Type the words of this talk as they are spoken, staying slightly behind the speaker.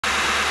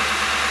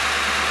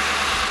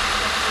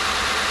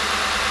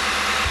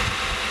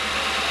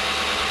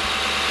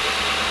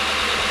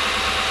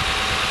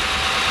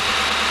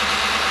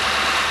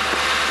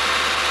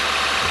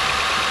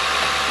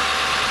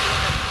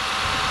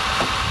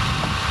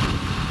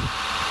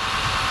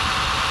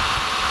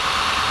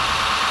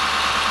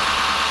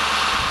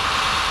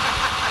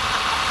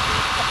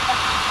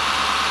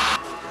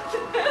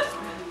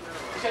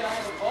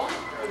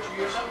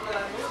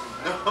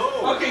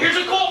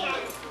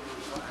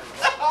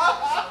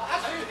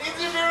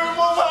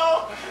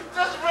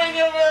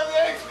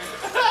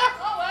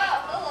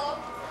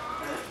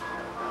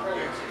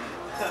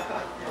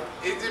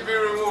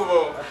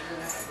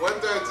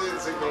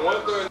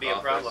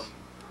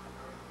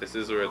This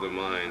is where the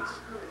minds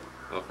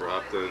of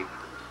Rockland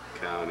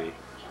County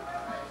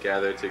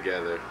gather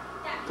together.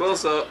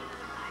 Close up.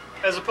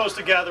 As opposed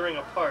to gathering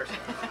apart.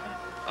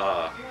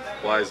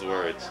 Wise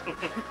words.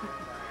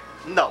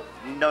 No.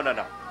 I'm going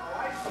home.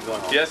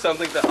 Do you have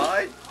something to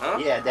hide? Huh?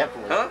 Yeah,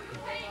 definitely. Huh?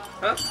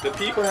 Huh? The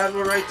people have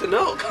a right to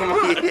know. Come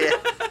on. Yeah.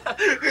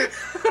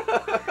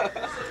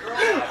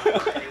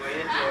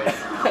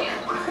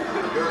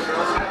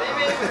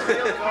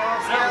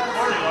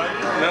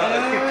 No,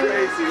 you're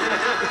crazy.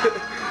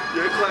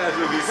 Your class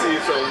would be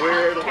seeing some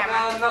weird.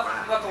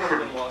 Not the one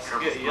that wants to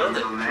get yelled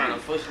at trying to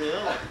push me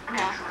over.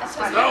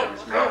 No.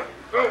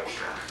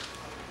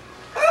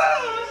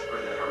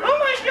 Oh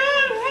my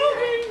God, help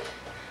me!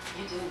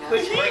 The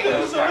heat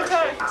is so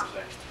tight.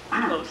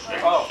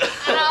 Oh.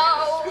 No,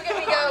 let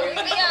me go, let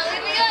me go,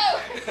 let me go.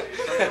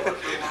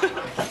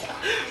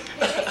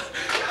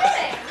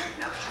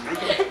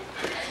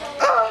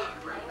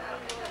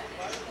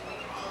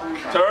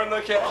 Turn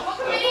the camera.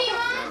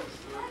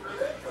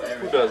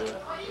 Who doesn't?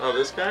 Oh,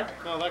 this guy?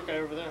 No, that guy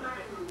over there.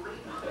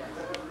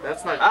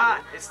 That's not.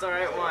 Ah, it's the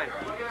right one.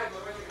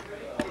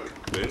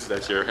 Vince,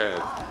 that's your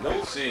hand.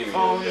 No seeing you,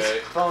 Phones,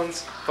 okay?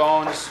 phones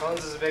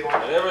is a big one.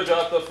 I never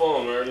dropped the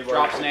phone where anybody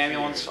Drops an can see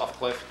ambulance you. off a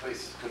cliff. That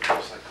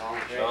was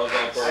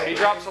on purpose. He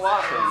drops a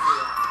lot of things.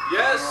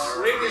 Yes,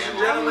 ladies and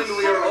gentlemen,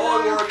 we are all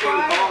working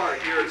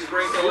hard here at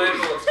Springfield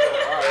Ambulance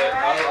Corps.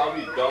 Alright, I'll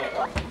be done.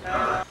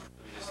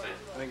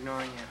 I'm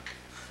ignoring you.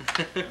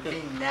 I'm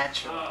being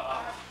natural.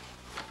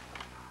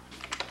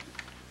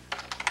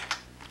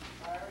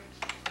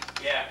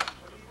 Yeah.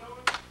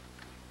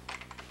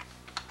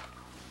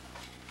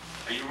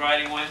 Are you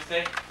riding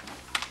Wednesday?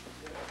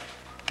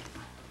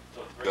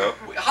 No.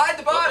 Hide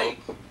the body!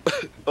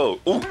 Oh,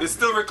 ooh. It's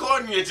still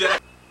recording you,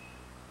 Jack.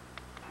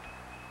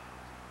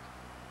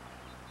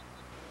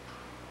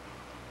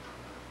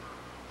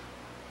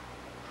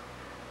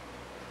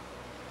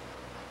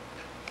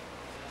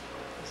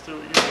 Let's do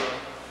what you do.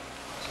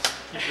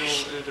 Just keep doing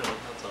what you're doing,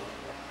 that's all.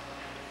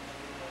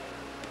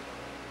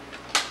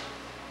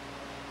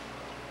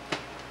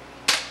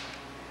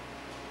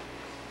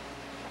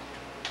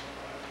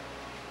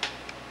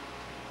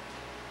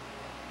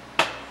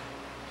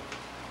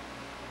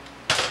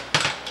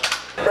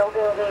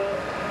 Building D,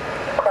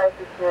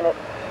 crisis unit,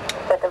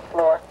 second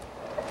floor.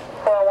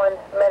 401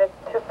 medic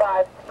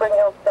 25, Spring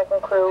Hill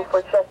second crew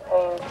for chest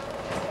pains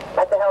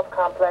at the health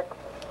complex.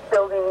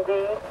 Building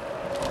D,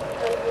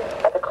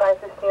 at the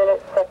crisis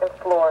unit, second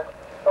floor,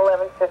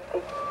 1150.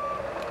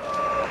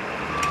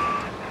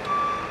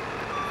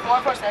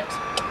 146.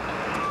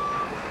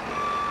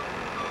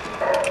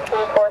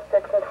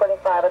 446 and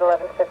 25 at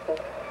 1150.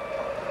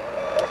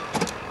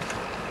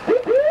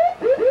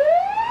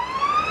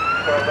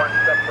 401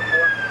 second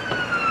floor.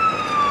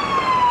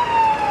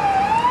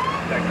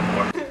 Second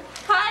floor.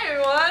 Hi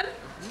everyone.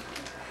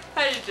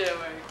 How you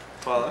doing?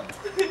 Paula.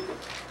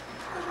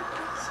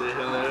 Say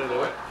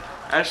hello.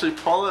 Actually,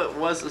 Paula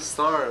was a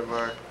star of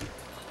our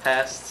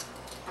past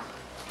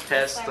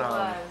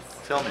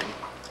filming,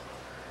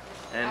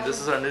 and this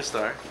is our new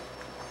star.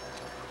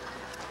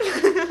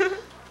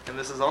 And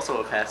this is also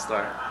a past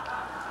star.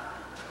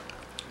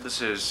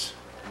 This is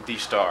the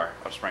star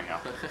of Spring Hill.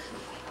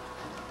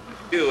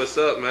 Hey, what's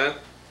up, man?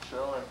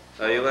 Chilling.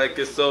 How you like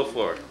it so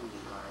far?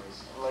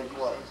 Like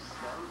what?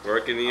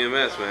 Working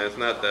EMS, man. It's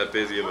not that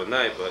busy of a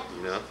night, but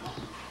you know,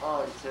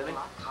 Oh, you kidding?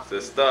 it's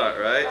a start,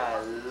 right? I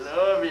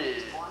love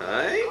it.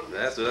 Alright?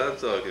 That's what I'm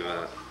talking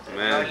about.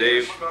 Man,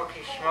 Dave,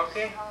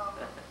 Smoky?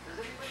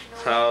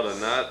 how to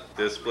not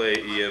display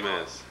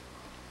EMS.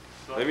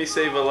 Let me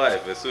save a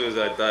life as soon as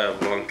I die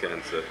of lung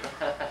cancer.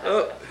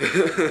 Oh.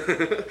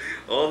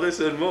 All this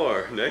and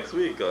more next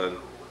week on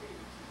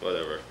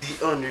whatever.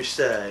 The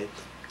underside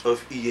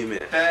of EMS.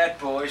 Bad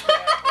boys,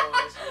 bad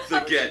boys. The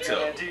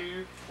ghetto.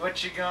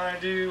 What you gonna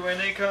do when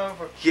they come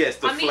for? Yes,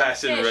 the I mean,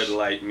 flashing fish. red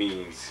light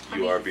means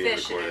you are being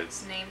Fish, recorded.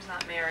 Its name's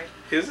not Mary.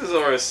 His is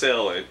our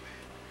assailant.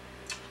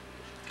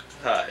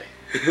 Hi.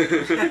 Did you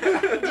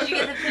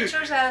get the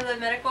pictures out of the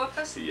medical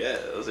office? Yeah,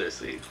 those are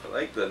sweet. I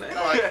like the name.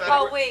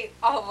 Oh wait,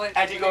 oh wait.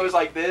 And he goes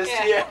like this.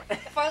 Yeah.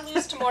 If I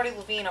lose to Marty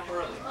Levine, I'm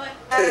ruined.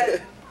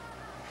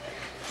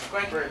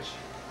 Bridge.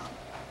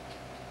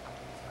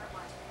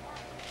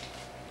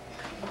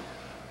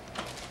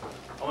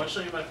 I want to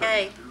show you my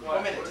Hey.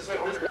 1 minute, just wait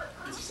 1 minute.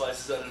 Get some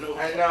slices out of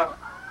nowhere. I know.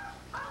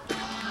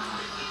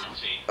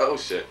 Oh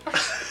shit.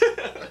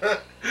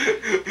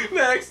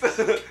 Next.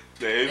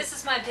 Name. This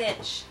is my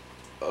bitch.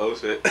 Oh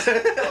shit.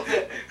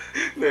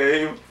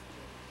 Name.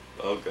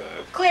 Oh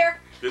god. Clear.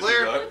 This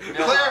Clear. Is not...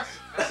 Clear.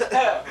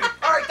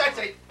 Alright, that's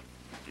it.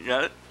 You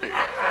got it?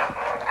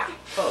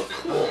 Oh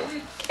cool.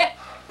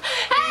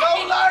 No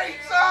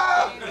lights!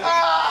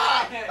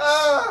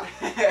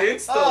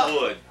 It's the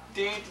wood.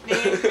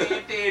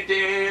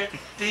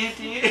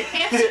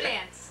 Hamster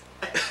dance.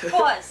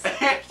 Pause.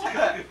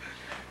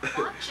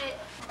 Watch it.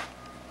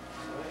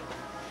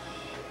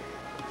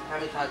 How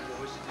many times do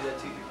we should do that?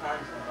 2-3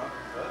 times, huh?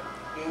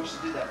 We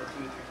should do that like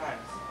 2 or 3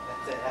 times.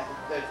 That's it. After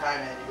the third time,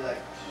 man, you'd be like,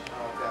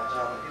 oh god,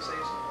 John. You say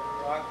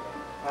rock?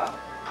 Huh?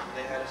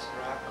 They had us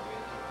rock.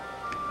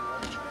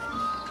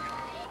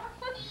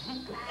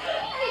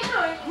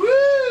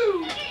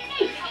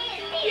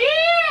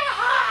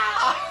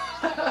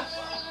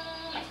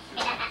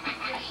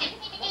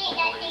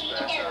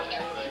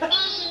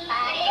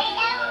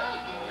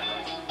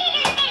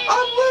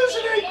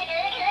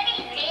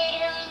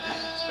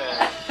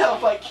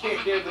 can't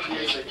hear the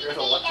music. You're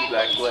the lucky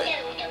Black play.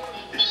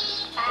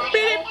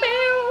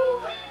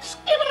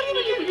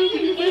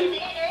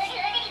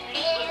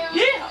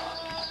 Yeah!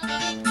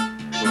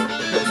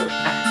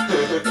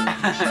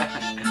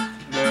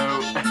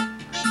 No.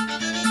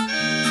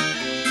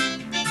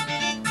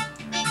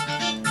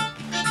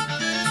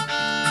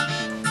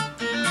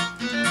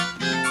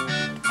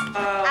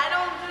 I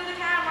don't do the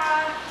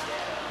camera.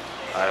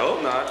 I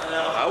hope not.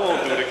 I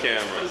won't do the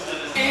camera.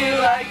 Feel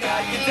like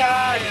I could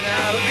die and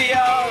I would be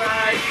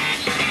alright.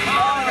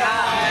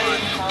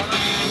 Alright.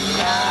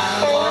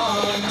 I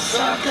want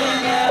something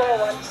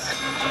else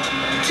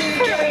to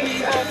get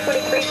me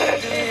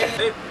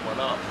Hey, What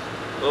up?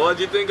 well, what'd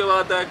you think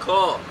about that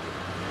call?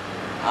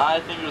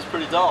 I think it was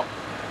pretty dull.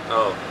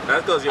 Oh,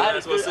 that's because your I had,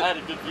 ass was I had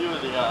a good view of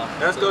the.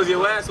 That's because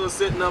your ass was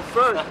sitting up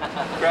front.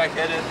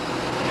 Crack-headed.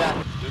 Yeah.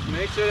 Just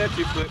make sure that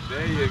you flip.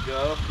 There you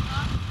go.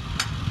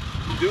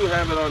 You do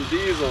have it on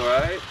diesel,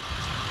 right?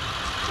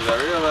 Because I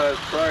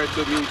realized prior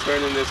to me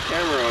turning this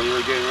camera on, you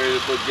were getting ready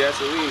to put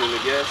gasoline in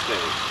the gas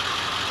tank.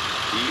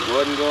 Heat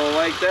wasn't going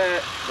like that.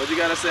 What you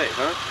gotta say,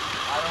 huh?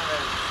 I don't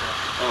know.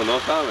 Oh, no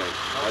comment.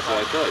 That's what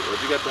I comment. thought. What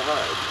you got to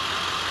hide?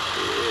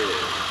 Yeah.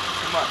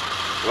 Too much.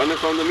 Running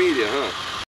from the media, huh?